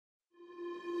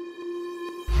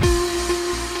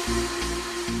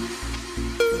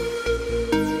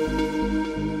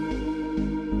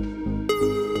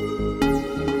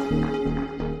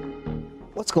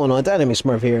What's going on? Dynamic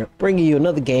Smurf here, bringing you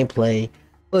another gameplay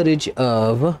footage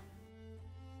of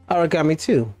Aragami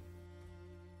 2.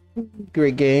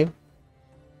 Great game. I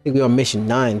think we're on mission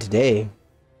 9 today,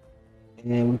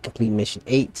 and we complete mission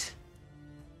 8.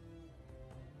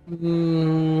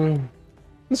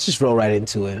 Let's just roll right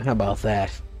into it. How about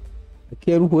that? I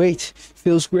can't wait.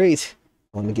 Feels great.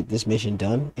 I want to get this mission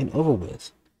done and over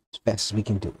with as fast as we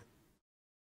can do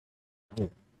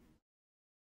it.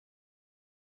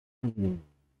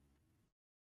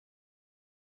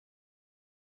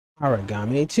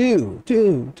 Aragami 2.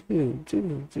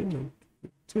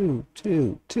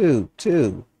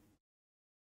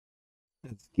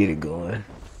 Let's get it going.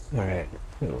 All right.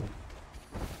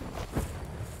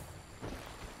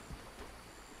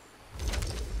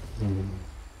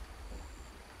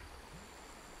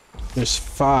 There's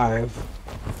 5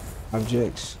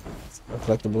 objects,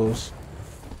 collectibles.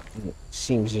 It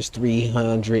seems there's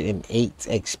 308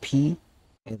 XP,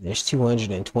 and there's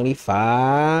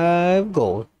 225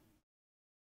 gold.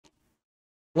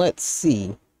 Let's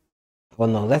see. Well,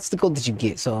 no, that's the gold that you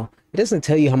get. So it doesn't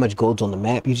tell you how much gold's on the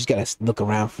map. You just gotta look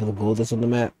around for the gold that's on the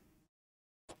map.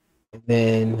 And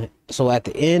then, so at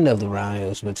the end of the round,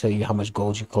 it's gonna tell you how much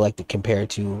gold you collected compared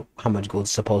to how much gold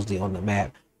is supposedly on the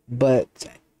map. But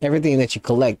everything that you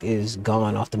collect is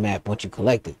gone off the map once you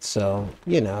collect it. So,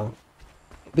 you know,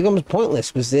 it becomes pointless,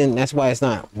 because then that's why it's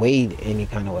not weighed any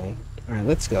kind of way. All right,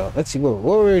 let's go. Let's see what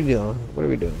we're doing. What are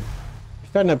we doing?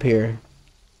 Starting up here.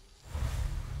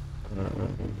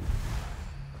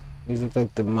 These look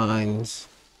like the mines.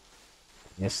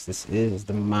 Yes, this is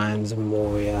the mines of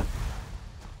Moria.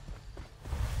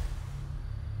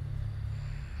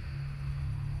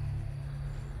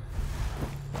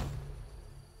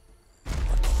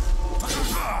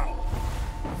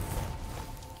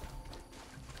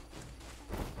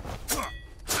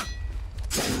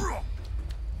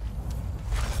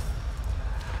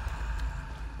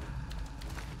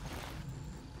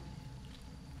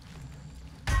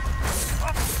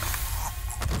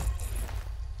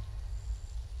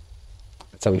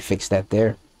 That's how we fix that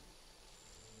there.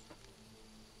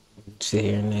 Sit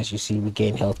here, and as you see, we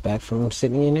gain health back from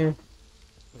sitting in here.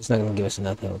 It's not gonna give us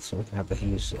enough health, so we have to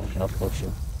use a health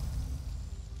potion.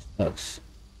 Sucks,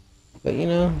 but you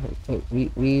know,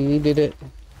 we did it.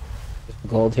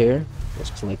 Gold here. Let's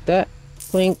collect that.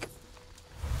 Clink.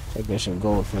 Like there's some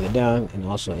gold further down, and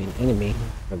also an enemy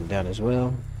further down as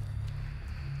well.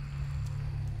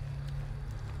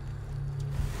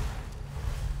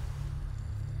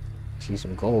 See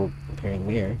some gold appearing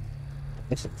there.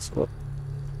 What's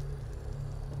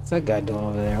that guy doing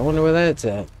over there? I wonder where that's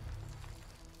at.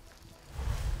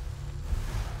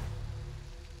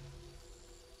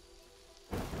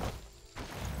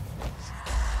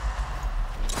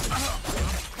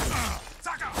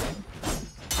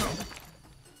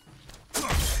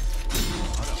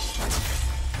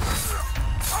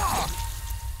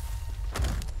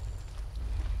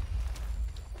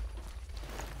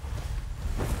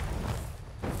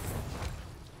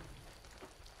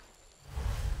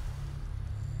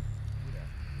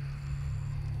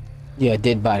 Yeah,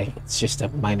 dead body. It's just a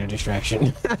minor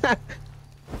distraction.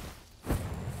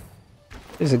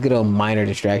 It's a good old minor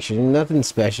distraction. Nothing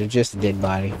special, just a dead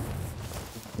body.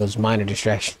 Those minor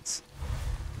distractions.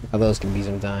 How those can be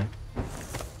sometime.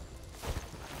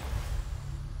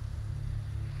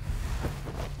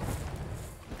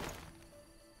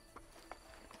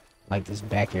 Like this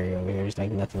back area over here. There's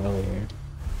like nothing over here.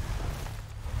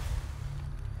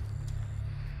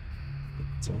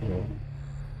 What's in here?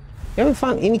 You haven't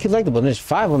found any collectible. There's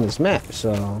 5 on this map,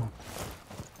 so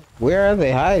where are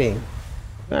they hiding?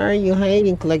 Where are you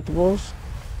hiding, collectibles?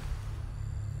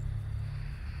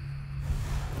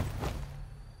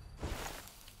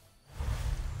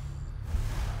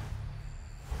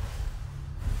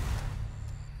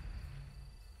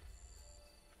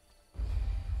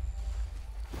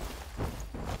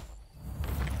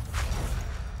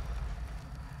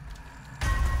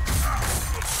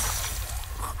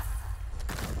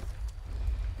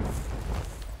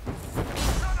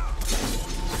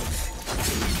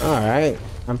 Alright,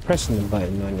 I'm pressing the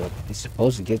button on it. It's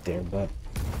supposed to get there, but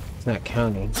it's not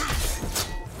counting.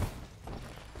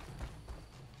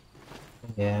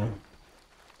 Yeah.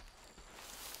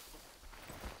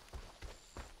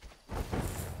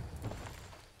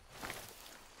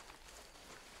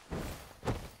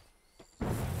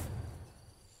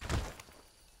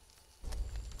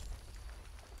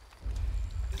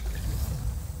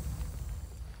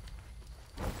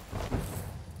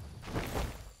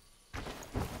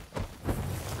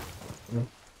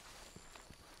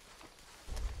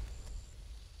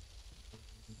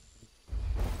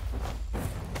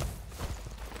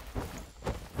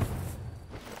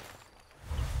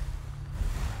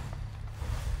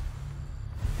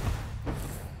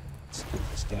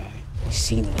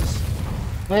 seen us.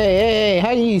 Hey,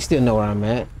 how do you still know where I'm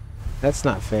at? That's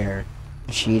not fair.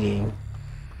 You're cheating.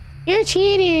 You're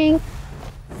cheating!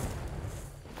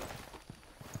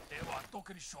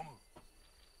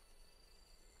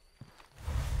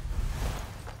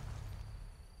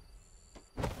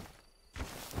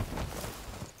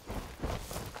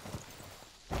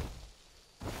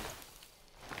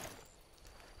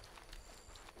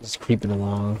 Just creeping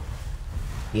along,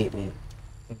 getting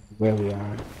it where we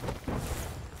are.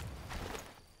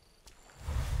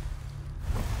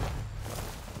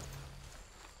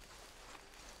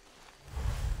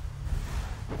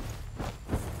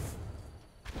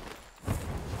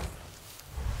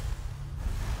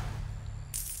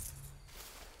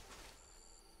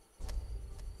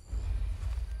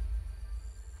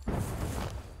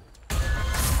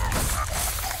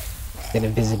 That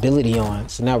invisibility on,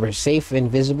 so now we're safe and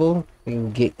visible. We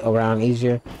can get around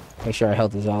easier. Make sure our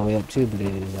health is all the way up too, but it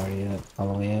is already up,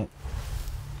 all the way up.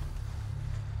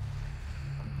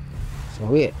 So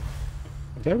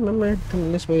do I remember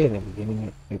coming this way in the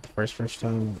beginning, like the first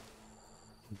time?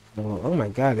 Oh my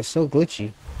god, it's so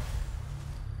glitchy.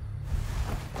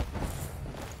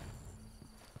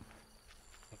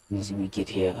 How easy we get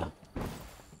here.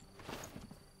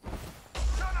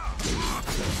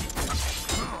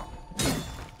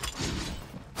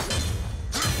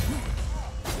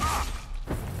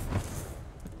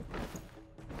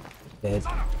 Dead.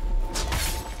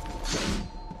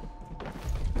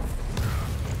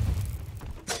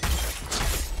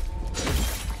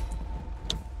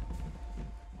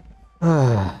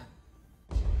 Ah.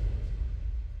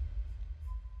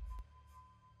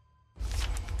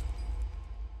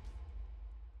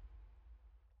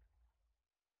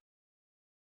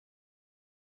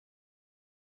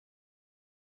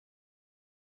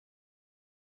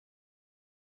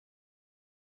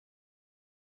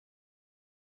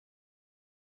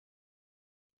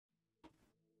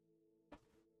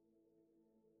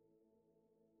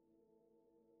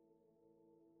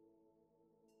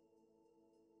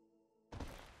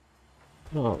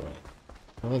 All right.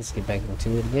 Well, let's get back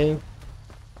into it again.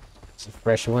 It's a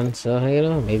fresh one, so you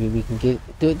know, maybe we can do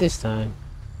it this time.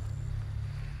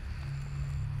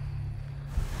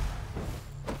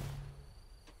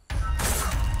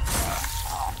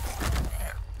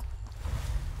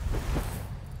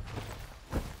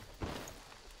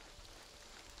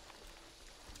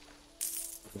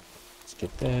 Let's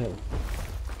get that.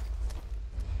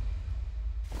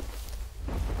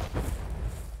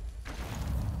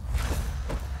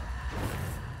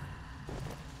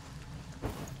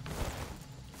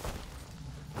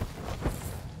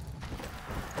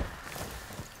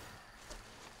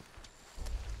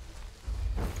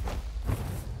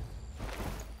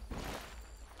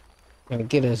 Gonna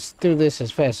get us through this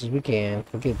as fast as we can.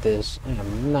 Forget this. I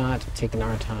am not taking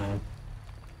our time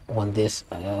on this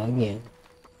again.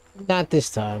 Not this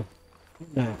time.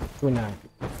 We're not.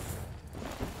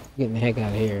 Getting the heck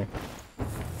out of here.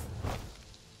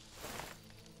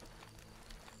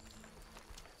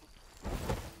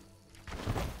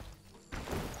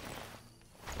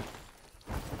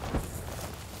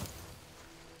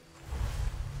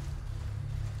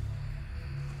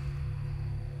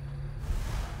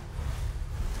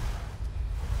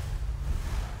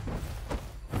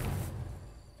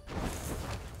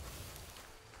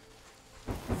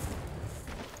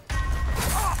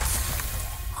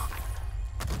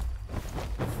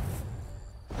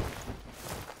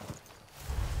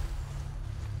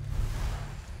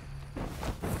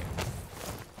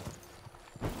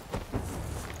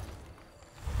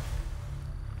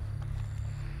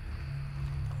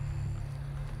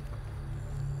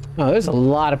 Oh, there's a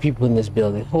lot of people in this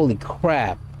building. Holy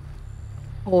crap.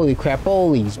 Holy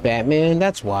crap-olies, Batman.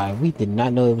 That's why. We did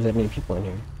not know there was that many people in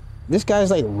here. This guy's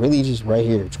like really just right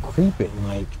here. It's creeping,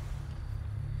 like.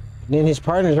 And then his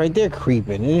partner's right there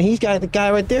creeping. And then he's got the guy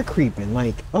right there creeping.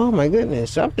 Like, oh my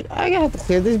goodness. I gotta have to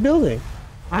clear this building.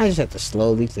 I just have to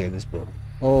slowly clear this building.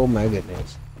 Oh my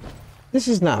goodness. This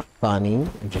is not funny.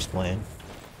 I'm just playing.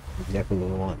 Exactly what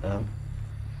we want now.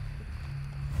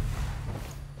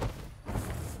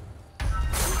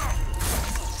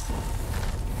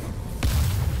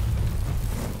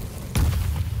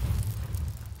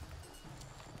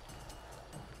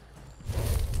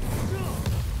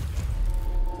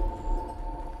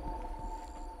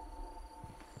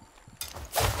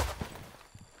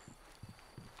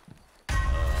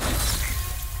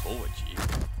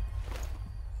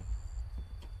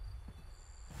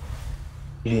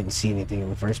 You didn't see anything in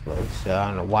the first place, so I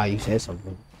don't know why you said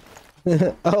something.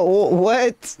 Oh,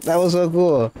 what? That was so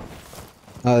cool.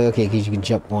 Oh, okay, because you can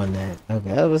jump on that.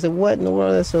 Okay, I was like, what in the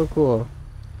world? That's so cool.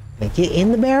 Like, get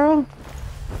in the barrel?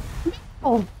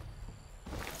 Oh.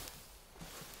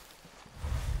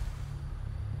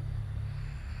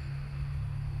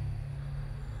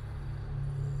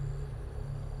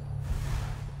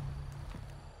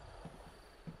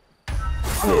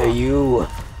 Where are you?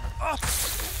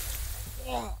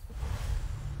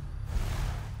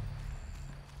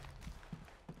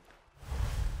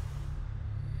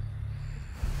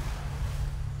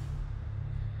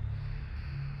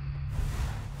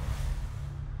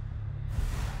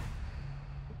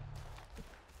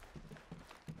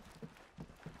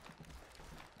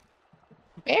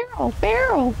 Barrel,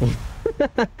 barrel.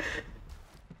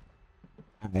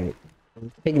 Alright.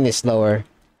 Taking it slower.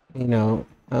 You know,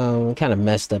 kind of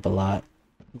messed up a lot.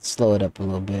 Let's slow it up a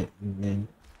little bit and then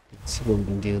see what we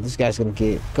can do. This guy's gonna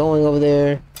get going over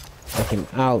there. Knock him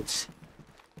out.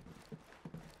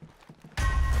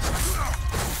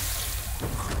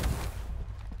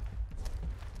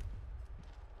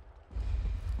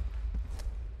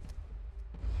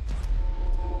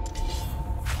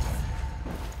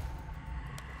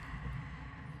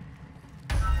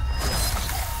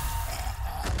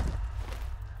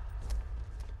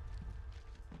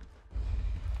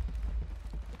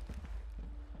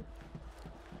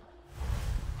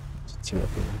 Two up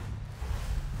here.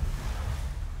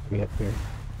 Three up here.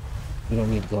 We don't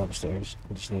need to go upstairs.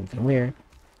 We just need to come here.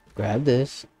 Grab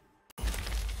this.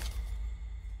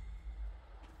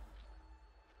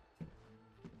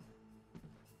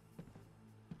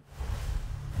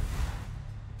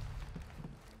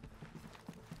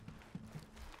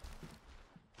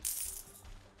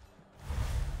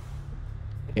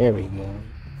 There we go.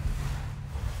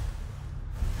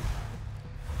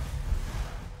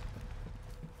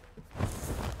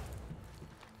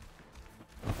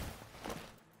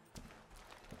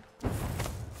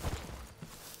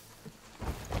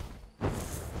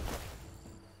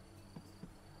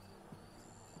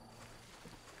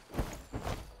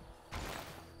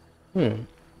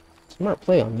 Smart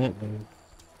play on that one.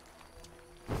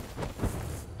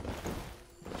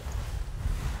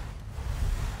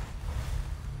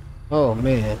 Oh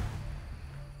man.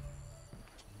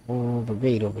 Oh,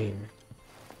 brigade over here.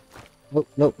 Nope,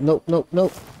 nope, nope, nope,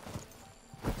 nope.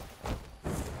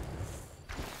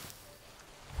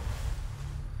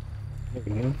 There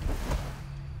we go.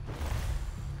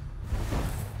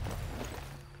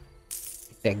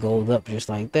 Get that gold up just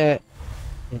like that.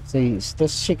 And see,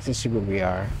 let's check to see where we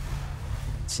are.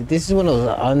 See, this is one of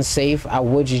those unsafe. I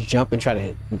would just jump and try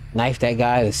to knife that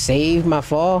guy to save my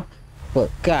fall. But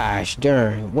gosh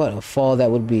darn, what a fall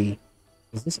that would be.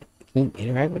 Is this, can you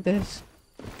interact with this?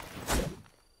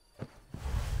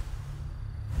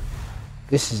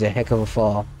 This is a heck of a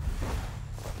fall.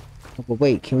 Oh, but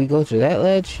wait, can we go to that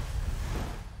ledge?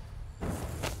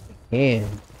 We can.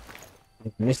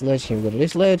 From this ledge, can we go to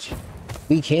this ledge?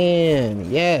 We can.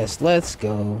 Yes, let's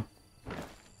go.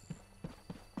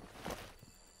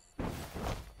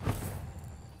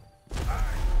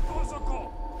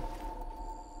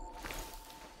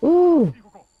 Ooh.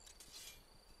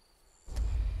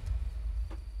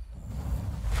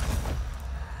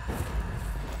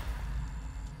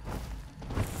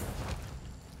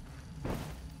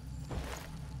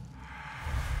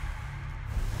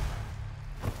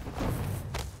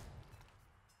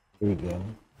 Here we go.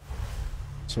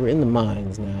 So we're in the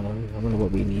mines now. I wonder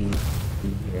what we need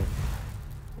here.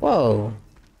 Whoa.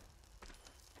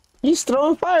 He's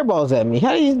throwing fireballs at me.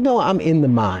 How do you know I'm in the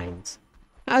mines?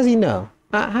 How's he know?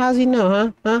 How's he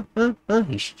know, huh?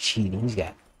 He's cheating. He's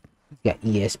got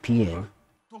ESPN.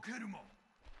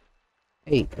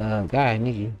 Hey, guy, I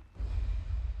need you.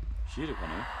 Need you.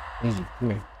 Come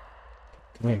here.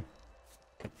 Come here.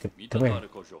 Come here.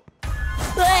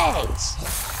 Thanks!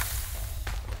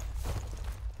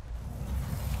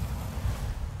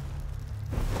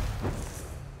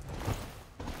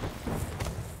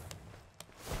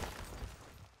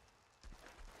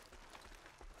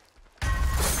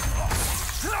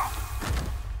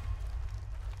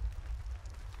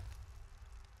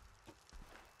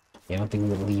 Yeah, I don't think we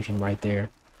would leave him right there.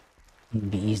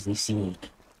 He'd be easily seen.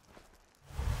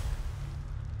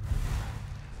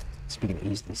 Speaking of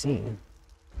easily seen.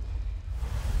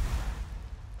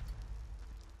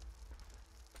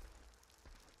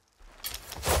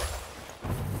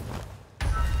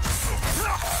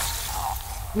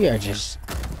 We are just...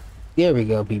 There we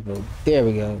go, people. There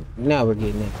we go. Now we're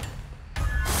getting it.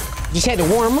 Just had to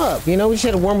warm up, you know? We just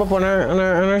had to warm up on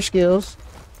our skills.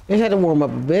 We just had to warm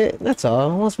up a bit. That's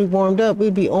all. Once we warmed up,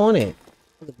 we'd be on it.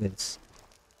 Look at this.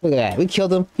 Look at that. We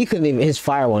killed him. He couldn't even... His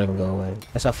fire won't even go away.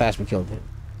 That's how fast we killed him.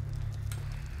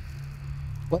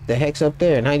 What the heck's up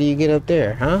there? And how do you get up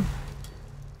there, huh?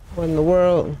 What in the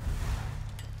world?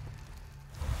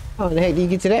 How in the heck do you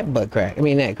get to that butt crack? I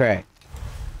mean, that crack.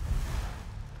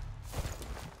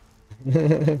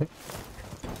 You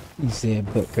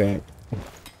said butt crack.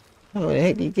 How in the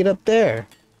heck do you get up there?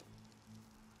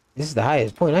 This is the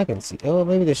highest point I can see. Oh,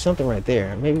 maybe there's something right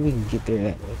there. Maybe we can get there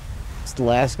that way. It's the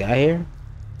last guy here.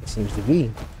 It seems to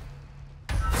be.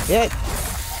 Yeah.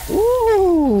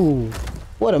 Ooh!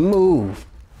 What a move.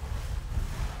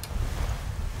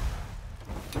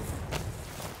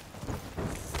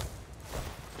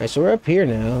 Alright, so we're up here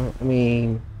now. I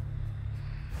mean...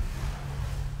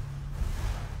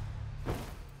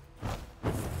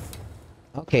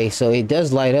 Okay, so it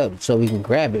does light up so we can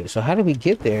grab it. So how do we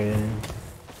get there then?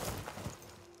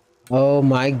 Oh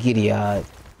my giddy-odd.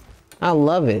 I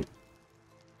love it.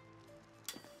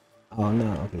 Oh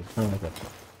no, okay, it's not like that.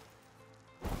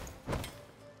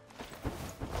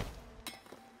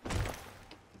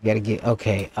 You gotta get,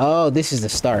 okay. Oh, this is the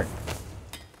start.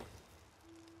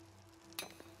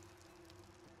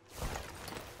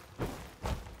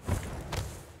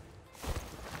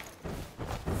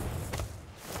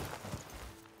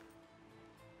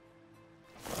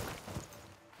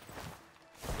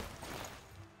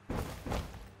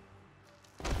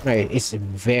 Right, it's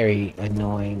very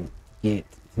annoying it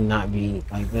to not be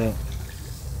like that.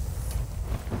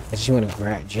 I just want to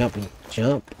grab, jump, and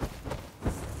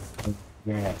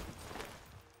grab.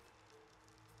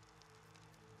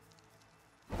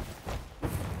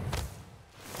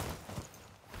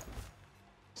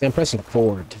 See, I'm pressing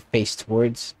forward to face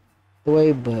towards the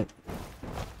way, but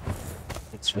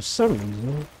it's for some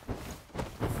reason.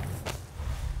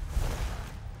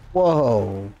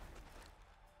 Whoa.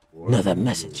 Another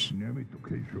message.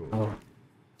 Oh,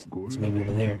 it's maybe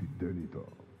over there.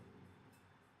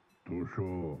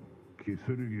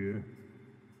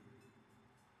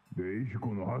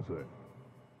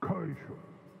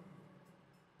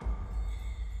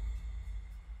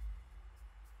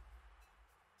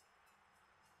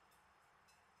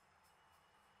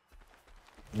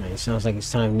 Alright, sounds like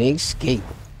it's time to escape.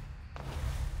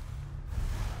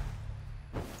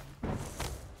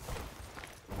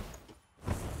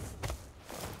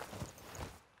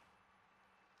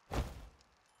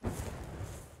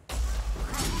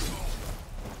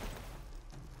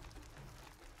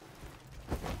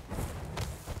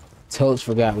 Totes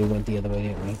forgot we went the other way,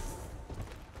 didn't we?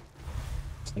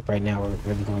 It's like right now we're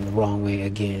really going the wrong way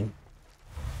again.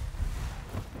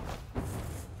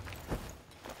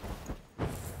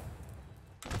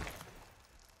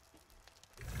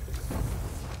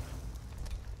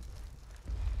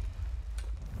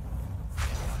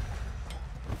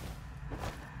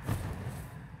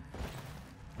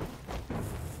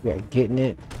 We are getting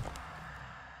it.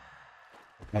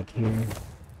 Back here.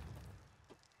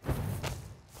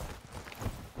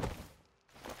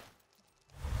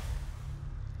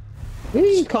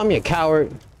 Did you call me a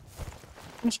coward?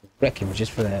 I should wreck him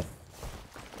just for that.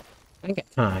 I ain't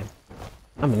got time.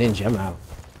 I'm a ninja, I'm out.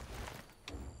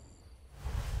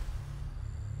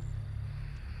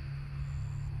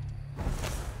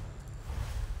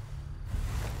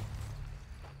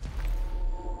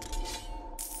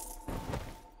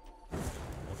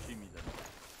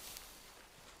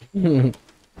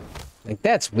 Like,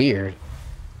 that's weird.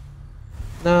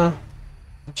 Nah.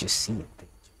 I'm just seeing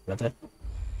things, brother.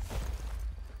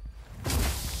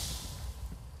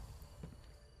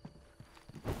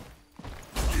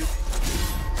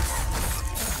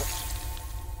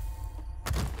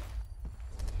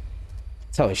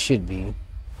 That's how it should be. It's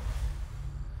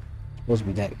supposed to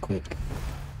be that quick.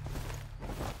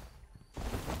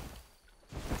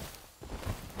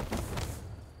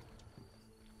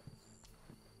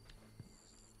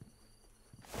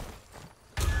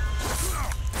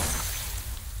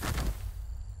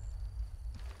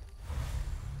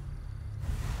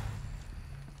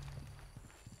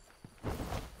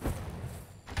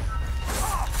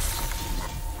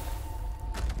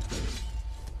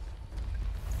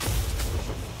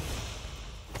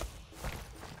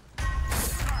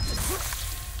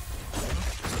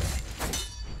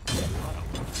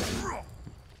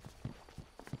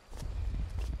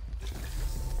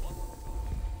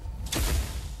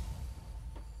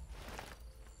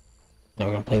 Now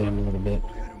we're gonna play with him a little bit.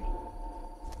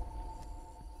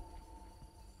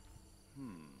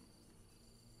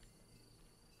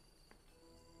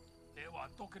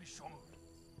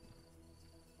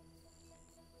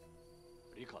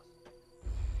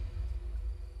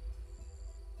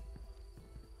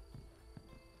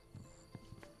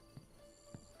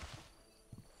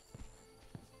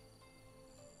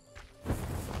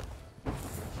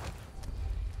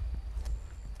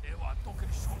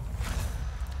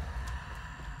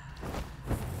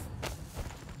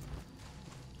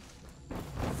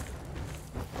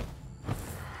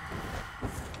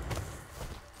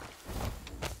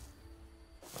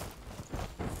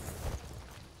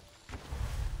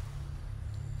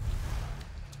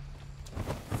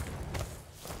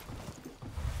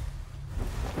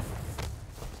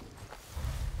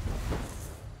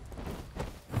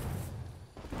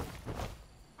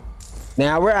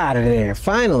 Now we're out of there.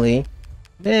 Finally.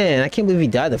 Man, I can't believe he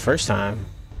died the first time.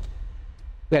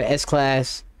 We got an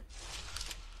S-Class.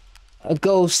 A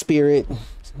ghost spirit.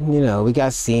 You know, we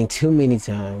got seen too many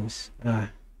times.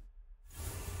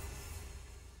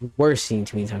 We're seen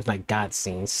too many times, not got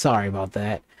seen. Sorry about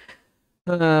that.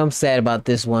 I'm sad about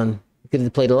this one. We could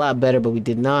have played a lot better, but we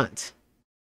did not.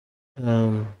 Got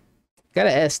an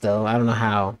S though. I don't know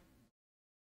how.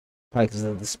 Probably because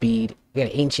of the speed. We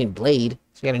got an ancient blade,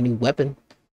 so we got a new weapon.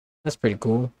 That's pretty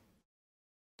cool.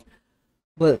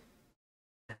 But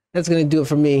that's gonna do it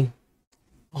for me.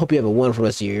 I hope you have a wonderful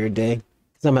rest of your day.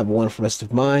 Because I'm having a wonderful rest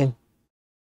of mine.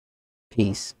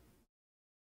 Peace.